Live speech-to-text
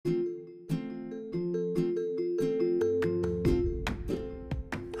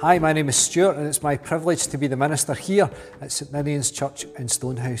Hi, my name is Stuart and it's my privilege to be the minister here at St Ninian's Church in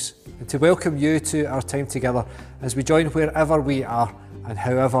Stonehouse and to welcome you to our time together as we join wherever we are and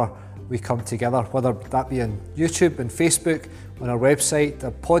however we come together, whether that be on YouTube and Facebook, on our website,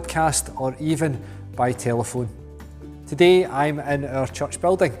 a podcast or even by telephone. Today I'm in our church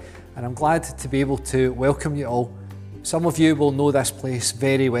building and I'm glad to be able to welcome you all. Some of you will know this place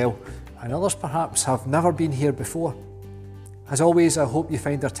very well and others perhaps have never been here before. As always, I hope you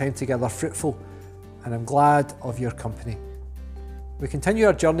find our time together fruitful and I'm glad of your company. We continue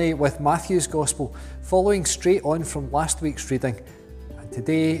our journey with Matthew's Gospel, following straight on from last week's reading. And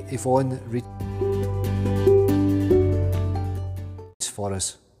today, Yvonne reads for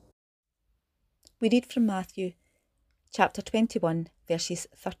us. We read from Matthew, chapter 21, verses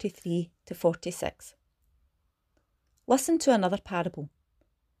 33 to 46. Listen to another parable.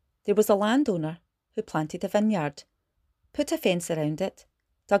 There was a landowner who planted a vineyard, put a fence around it,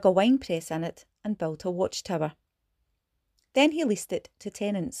 dug a winepress in it, and built a watchtower. Then he leased it to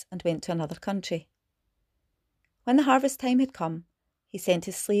tenants and went to another country. When the harvest time had come, he sent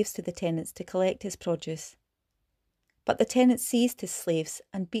his slaves to the tenants to collect his produce. But the tenants seized his slaves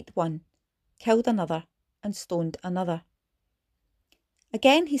and beat one, killed another, and stoned another.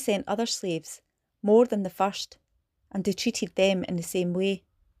 Again he sent other slaves, more than the first, and they treated them in the same way.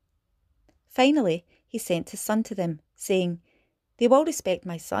 Finally, he sent his son to them, saying, "They will respect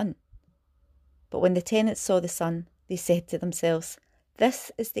my son." But when the tenants saw the son, they said to themselves,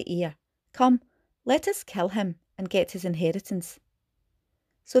 "This is the heir. Come, let us kill him and get his inheritance."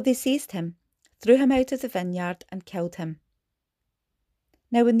 So they seized him, threw him out of the vineyard and killed him.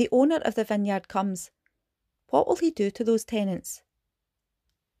 Now when the owner of the vineyard comes, what will he do to those tenants?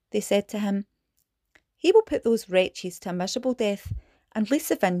 They said to him, "He will put those wretches to a miserable death and lease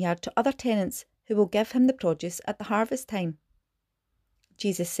the vineyard to other tenants who will give him the produce at the harvest time."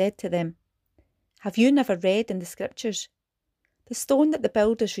 Jesus said to them, "Have you never read in the Scriptures? The stone that the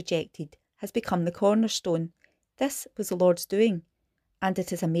builders rejected has become the cornerstone. This was the Lord's doing, and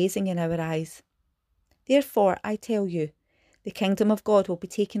it is amazing in our eyes. Therefore, I tell you, the kingdom of God will be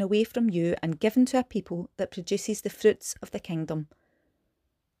taken away from you and given to a people that produces the fruits of the kingdom.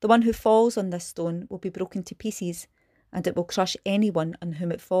 The one who falls on this stone will be broken to pieces, and it will crush anyone on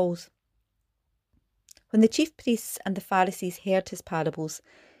whom it falls." When the chief priests and the Pharisees heard his parables,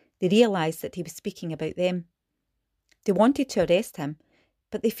 they realised that he was speaking about them. They wanted to arrest him,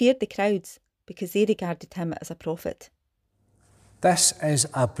 but they feared the crowds because they regarded him as a prophet. This is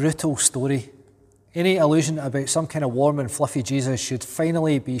a brutal story. Any illusion about some kind of warm and fluffy Jesus should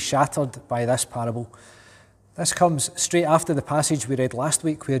finally be shattered by this parable. This comes straight after the passage we read last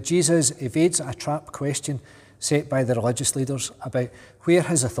week where Jesus evades a trap question set by the religious leaders about where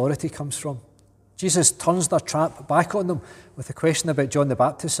his authority comes from. Jesus turns their trap back on them with a question about John the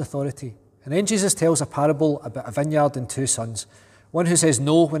Baptist's authority. And then Jesus tells a parable about a vineyard and two sons. One who says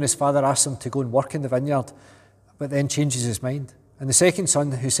no when his father asks him to go and work in the vineyard, but then changes his mind. And the second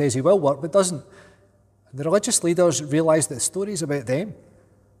son who says he will work but doesn't. And the religious leaders realise that the story is about them.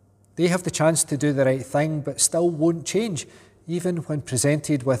 They have the chance to do the right thing but still won't change, even when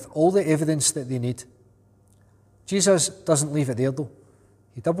presented with all the evidence that they need. Jesus doesn't leave it there though.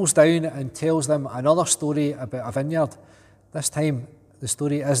 He doubles down and tells them another story about a vineyard. This time, the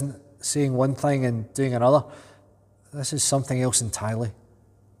story isn't saying one thing and doing another. This is something else entirely.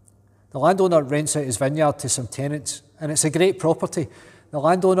 The landowner rents out his vineyard to some tenants, and it's a great property. The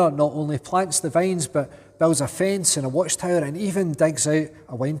landowner not only plants the vines, but builds a fence and a watchtower and even digs out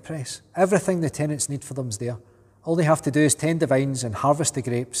a winepress. Everything the tenants need for them is there. All they have to do is tend the vines and harvest the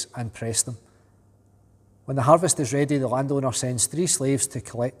grapes and press them. When the harvest is ready, the landowner sends 3 slaves to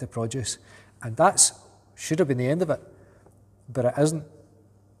collect the produce. And that should have been the end of it. But it isn't.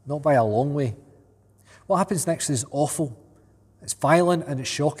 Not by a long way. What happens next is awful. It's violent and it's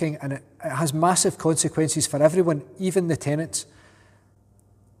shocking and it has massive consequences for everyone, even the tenants.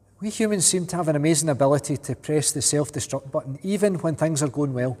 We humans seem to have an amazing ability to press the self-destruct button, even when things are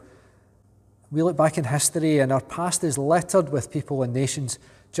going well. We look back in history and our past is littered with people and nations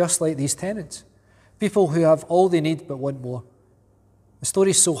just like these tenants. People who have all they need but want more. The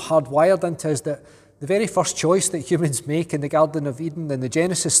story is so hardwired into us that the very first choice that humans make in the Garden of Eden in the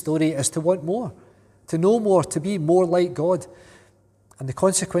Genesis story is to want more, to know more, to be more like God. And the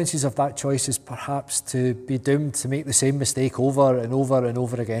consequences of that choice is perhaps to be doomed to make the same mistake over and over and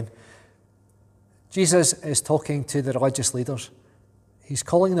over again. Jesus is talking to the religious leaders. He's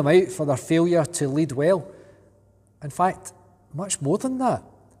calling them out for their failure to lead well. In fact, much more than that.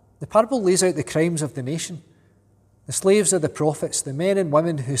 The parable lays out the crimes of the nation. The slaves are the prophets, the men and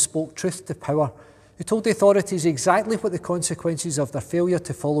women who spoke truth to power, who told the authorities exactly what the consequences of their failure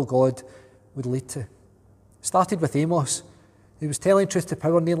to follow God would lead to. It started with Amos, who was telling truth to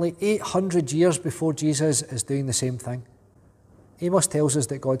power nearly 800 years before Jesus is doing the same thing. Amos tells us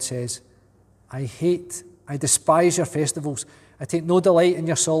that God says, I despise your festivals. I take no delight in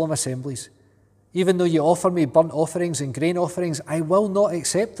your solemn assemblies. Even though you offer me burnt offerings and grain offerings, I will not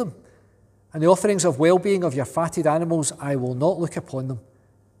accept them. And the offerings of well-being of your fatted animals, I will not look upon them.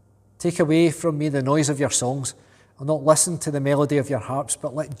 Take away from me the noise of your songs. I'll not listen to the melody of your harps,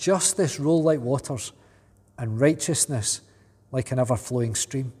 but let justice roll like waters and righteousness like an ever-flowing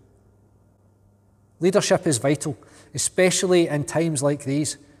stream. Leadership is vital, especially in times like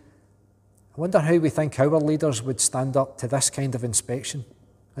these. I wonder how we think our leaders would stand up to this kind of inspection.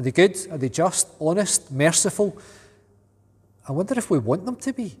 Are they good? Are they just, honest, merciful? I wonder if we want them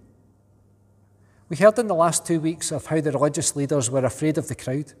to be. We heard in the last 2 weeks of how the religious leaders were afraid of the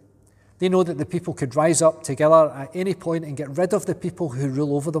crowd. They know that the people could rise up together at any point and get rid of the people who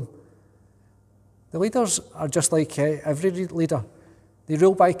rule over them. The leaders are just like every leader. They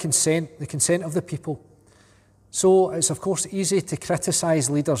rule by consent, the consent of the people. So it's of course easy to criticise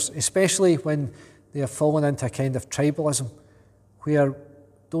leaders, especially when they have fallen into a kind of tribalism, where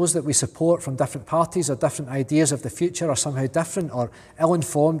those that we support from different parties or different ideas of the future are somehow different or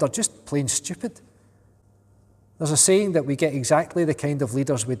ill-informed or just plain stupid. There's a saying that we get exactly the kind of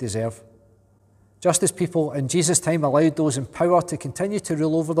leaders we deserve. Just as people in Jesus' time allowed those in power to continue to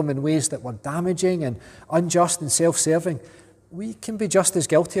rule over them in ways that were damaging and unjust and self-serving, we can be just as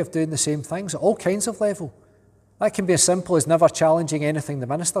guilty of doing the same things at all kinds of levels. That can be as simple as never challenging anything the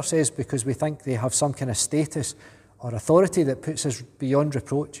minister says because we think they have some kind of status or authority that puts us beyond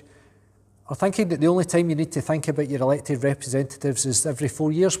reproach, or thinking that the only time you need to think about your elected representatives is every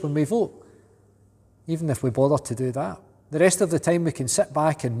 4 years when we vote, even if we bother to do that. The rest of the time we can sit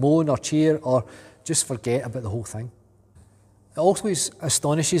back and moan or cheer or just forget about the whole thing. It always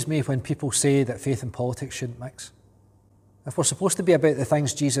astonishes me when people say that faith and politics shouldn't mix. If we're supposed to be about the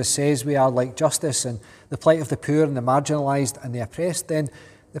things Jesus says we are, like justice and the plight of the poor and the marginalised and the oppressed, then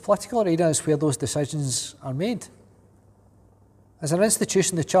the political arena is where those decisions are made. As an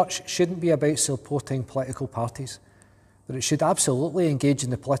institution, the church shouldn't be about supporting political parties, but it should absolutely engage in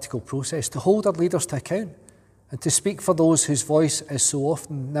the political process to hold our leaders to account and to speak for those whose voice is so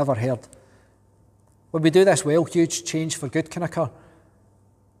often never heard. When we do this well, huge change for good can occur.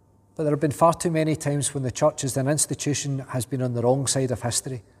 But there have been far too many times when the church as an institution has been on the wrong side of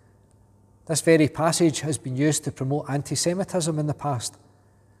history. This very passage has been used to promote anti-Semitism in the past.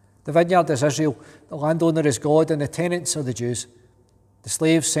 The vineyard is Israel, the landowner is God, and the tenants are the Jews. The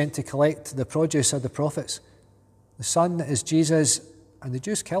slaves sent to collect the produce are the prophets. The son is Jesus, and the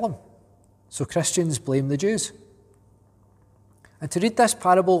Jews kill him. So Christians blame the Jews. And to read this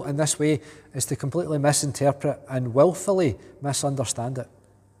parable in this way is to completely misinterpret and willfully misunderstand it.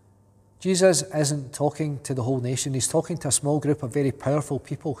 Jesus isn't talking to the whole nation. He's talking to a small group of very powerful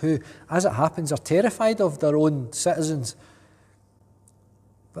people who, as it happens, are terrified of their own citizens.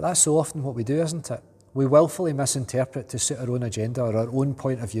 But that's so often what we do, isn't it? We willfully misinterpret to suit our own agenda or our own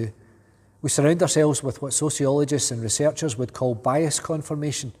point of view. We surround ourselves with what sociologists and researchers would call bias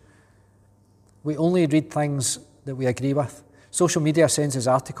confirmation. We only read things that we agree with. Social media sends us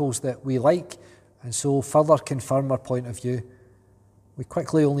articles that we like and so further confirm our point of view. We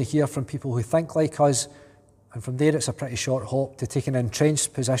quickly only hear from people who think like us, and from there it's a pretty short hop to taking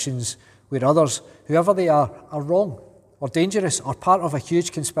entrenched positions where others, whoever they are wrong or dangerous or part of a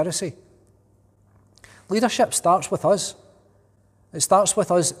huge conspiracy. Leadership starts with us. It starts with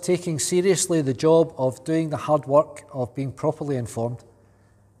us taking seriously the job of doing the hard work of being properly informed.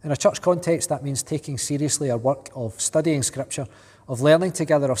 In a church context, that means taking seriously our work of studying Scripture, of learning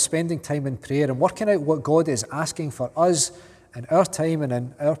together, of spending time in prayer and working out what God is asking for us in our time and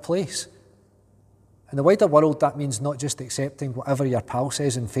in our place. In the wider world, that means not just accepting whatever your pal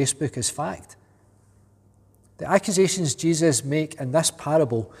says on Facebook as fact. The accusations Jesus makes in this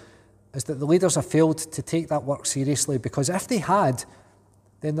parable is that the leaders have failed to take that work seriously, because if they had,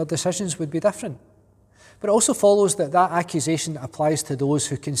 then their decisions would be different. But it also follows that that accusation applies to those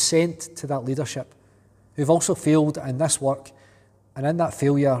who consent to that leadership, who've also failed in this work, and in that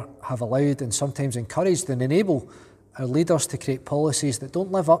failure have allowed and sometimes encouraged and enabled our leaders to create policies that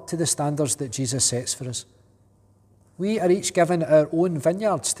don't live up to the standards that Jesus sets for us. We are each given our own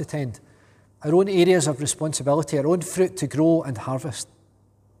vineyards to tend, our own areas of responsibility, our own fruit to grow and harvest.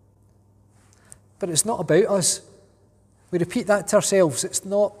 But it's not about us. We repeat that to ourselves. It's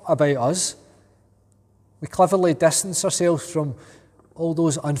not about us. We cleverly distance ourselves from all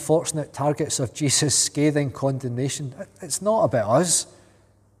those unfortunate targets of Jesus' scathing condemnation. It's not about us.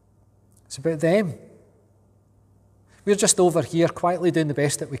 It's about them. We're just over here quietly doing the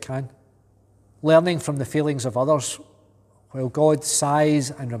best that we can, learning from the failings of others, while God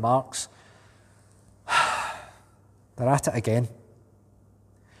sighs and remarks, they're at it again,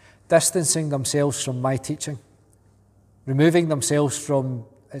 distancing themselves from my teaching, removing themselves from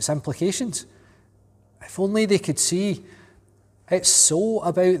its implications. If only they could see it's so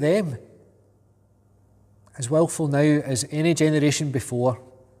about them, as willful now as any generation before,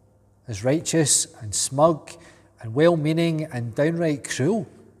 as righteous and smug and well-meaning and downright cruel.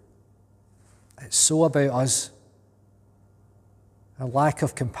 It's so about us. A lack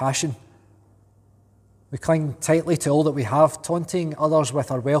of compassion. We cling tightly to all that we have, taunting others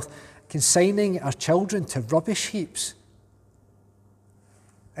with our wealth, consigning our children to rubbish heaps.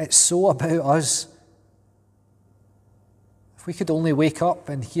 It's so about us. If we could only wake up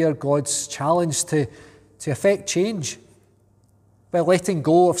and hear God's challenge to effect change by letting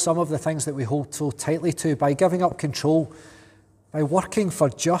go of some of the things that we hold so tightly to, by giving up control, by working for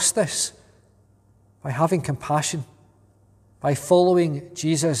justice, by having compassion, by following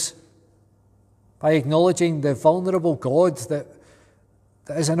Jesus, by acknowledging the vulnerable God that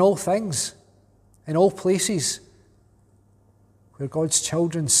is in all things, in all places, where God's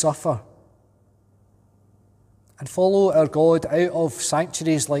children suffer. And follow our God out of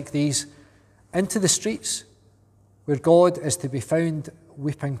sanctuaries like these into the streets, where God is to be found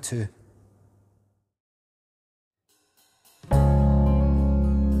weeping too.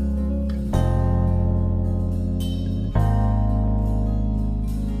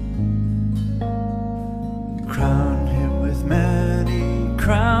 Crown him with many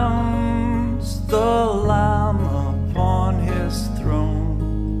crowns, the Lamb upon his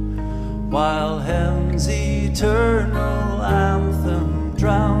throne, while heaven's eternal anthem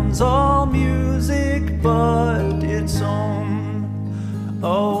drowns all music but its own.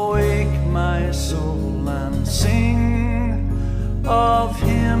 Awake, my soul, and sing of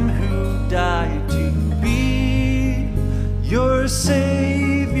him who died to be your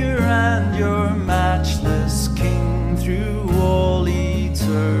Savior and your matchless King through all eternity.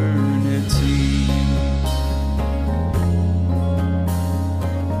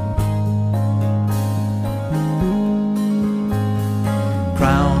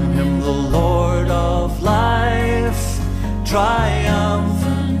 Crown him the Lord of life,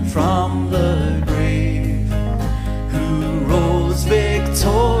 triumphant from the grave, who rose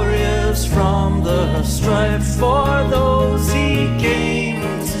victorious from the strife for those he came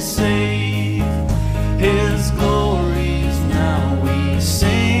to save. His glories now we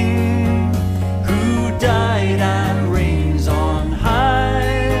sing, who died and reigns on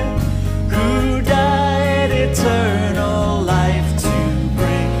high, who died eternal life to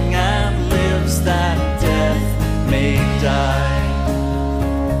bring, and lives that death may die.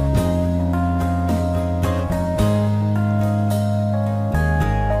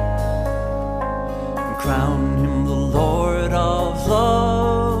 Crown him the Lord of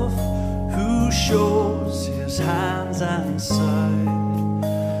love, who shows his hands and side,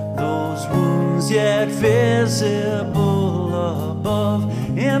 those wounds yet visible above,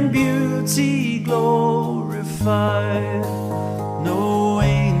 in beauty glorified. No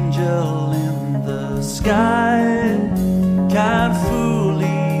angel in the sky can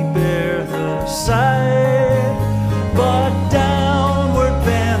fully bear the sight, but downward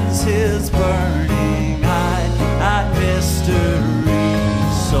bends his burning eye at mystery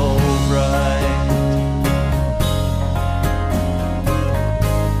so bright.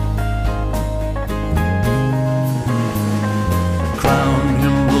 Crown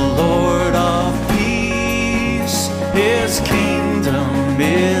him the Lord of peace, his kingdom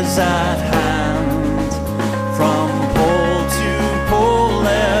is at hand. From pole to pole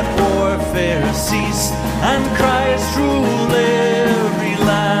let warfare cease, and Christ rule every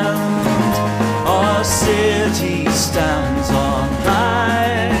land. Our city stands on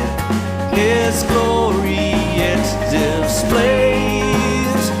high, his glory it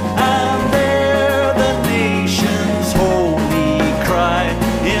displays, and there the nations holy cry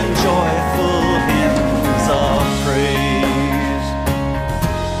in joyful hymns of praise.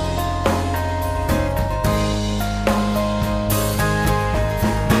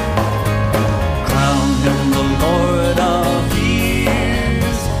 Crown him the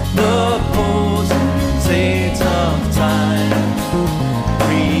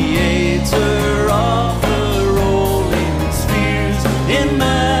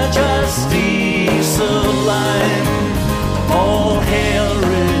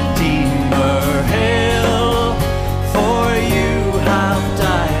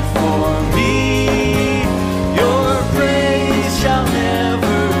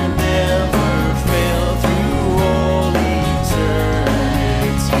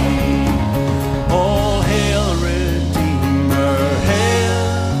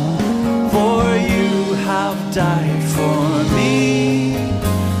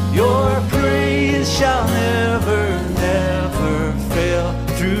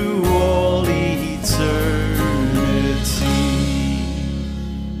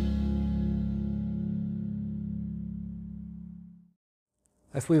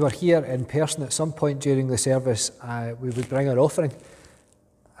If we were here in person at some point during the service, we would bring our offering.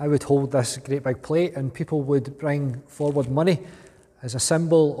 I would hold this great big plate and people would bring forward money as a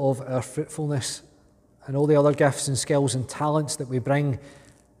symbol of our fruitfulness and all the other gifts and skills and talents that we bring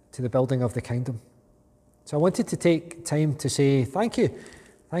to the building of the kingdom. So I wanted to take time to say thank you.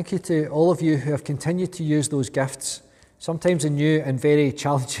 Thank you to all of you who have continued to use those gifts, sometimes in new and very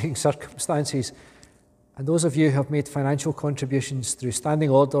challenging circumstances. And those of you who have made financial contributions through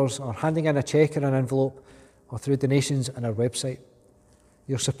standing orders or handing in a cheque or an envelope or through donations on our website.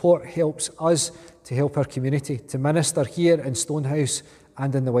 Your support helps us to help our community, to minister here in Stonehouse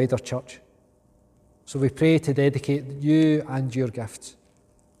and in the wider church. So we pray to dedicate you and your gifts.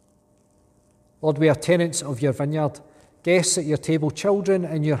 Lord, we are tenants of your vineyard, guests at your table, children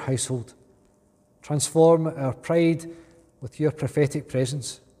in your household. Transform our pride with your prophetic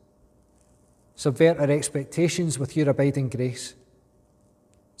presence. Subvert our expectations with your abiding grace,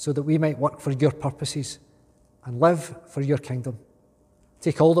 so that we might work for your purposes and live for your kingdom.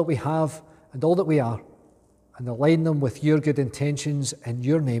 Take all that we have and all that we are and align them with your good intentions. In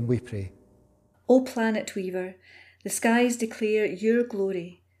your name we pray. O planet weaver, the skies declare your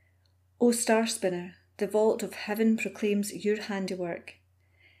glory. O star spinner, the vault of heaven proclaims your handiwork.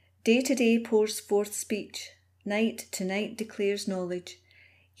 Day to day pours forth speech, night to night declares knowledge.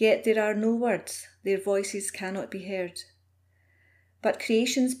 Yet there are no words, their voices cannot be heard. But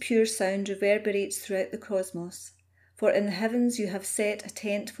creation's pure sound reverberates throughout the cosmos, for in the heavens you have set a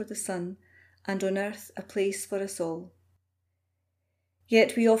tent for the sun, and on earth a place for us all.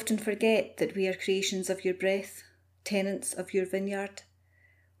 Yet we often forget that we are creations of your breath, tenants of your vineyard.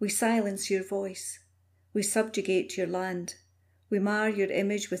 We silence your voice, we subjugate your land, we mar your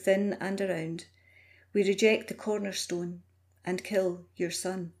image within and around, we reject the cornerstone, and kill your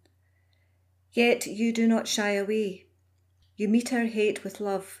son. Yet you do not shy away. You meet our hate with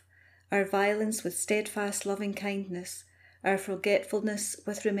love, our violence with steadfast loving kindness, our forgetfulness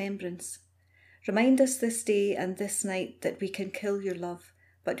with remembrance. Remind us this day and this night that we can kill your love,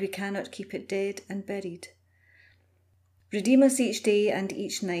 but we cannot keep it dead and buried. Redeem us each day and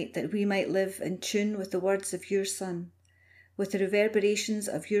each night that we might live in tune with the words of your Son, with the reverberations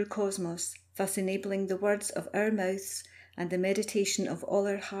of your cosmos, thus enabling the words of our mouths and the meditation of all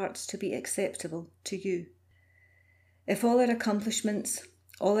our hearts to be acceptable to you. If all our accomplishments,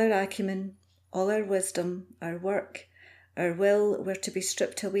 all our acumen, all our wisdom, our work, our will were to be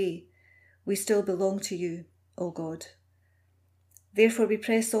stripped away, we still belong to you, O God. Therefore we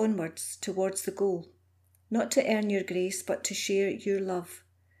press onwards towards the goal, not to earn your grace, but to share your love.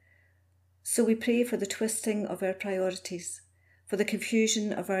 So we pray for the twisting of our priorities, for the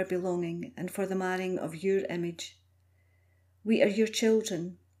confusion of our belonging, and for the marring of your image. We are your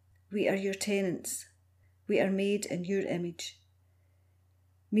children, we are your tenants, we are made in your image.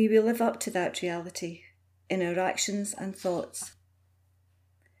 May we live up to that reality in our actions and thoughts.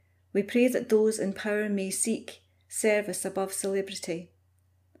 We pray that those in power may seek service above celebrity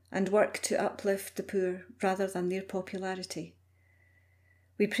and work to uplift the poor rather than their popularity.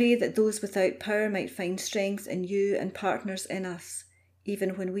 We pray that those without power might find strength in you and partners in us,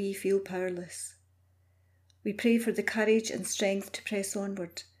 even when we feel powerless. We pray for the courage and strength to press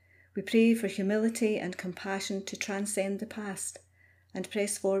onward. We pray for humility and compassion to transcend the past and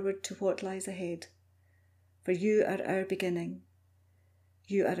press forward to what lies ahead. For you are our beginning.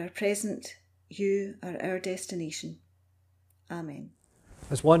 You are our present. You are our destination. Amen.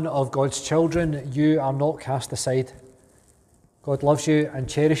 As one of God's children, you are not cast aside. God loves you and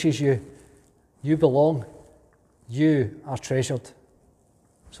cherishes you. You belong. You are treasured.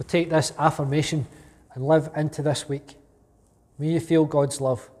 So take this affirmation and live into this week. May you feel God's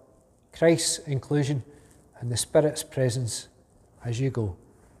love, Christ's inclusion, and the Spirit's presence as you go.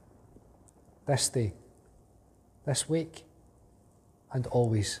 This day, this week, and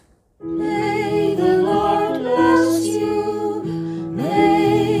always. May the Lord bless you.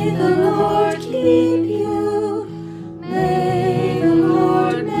 May the Lord keep you. May the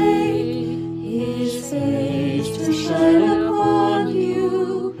Lord make his face to shine upon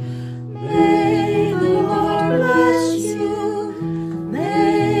you. May the Lord bless you.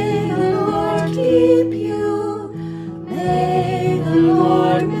 May the Lord keep you. May the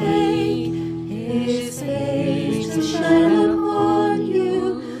Lord make his face to shine upon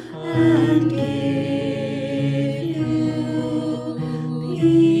you and give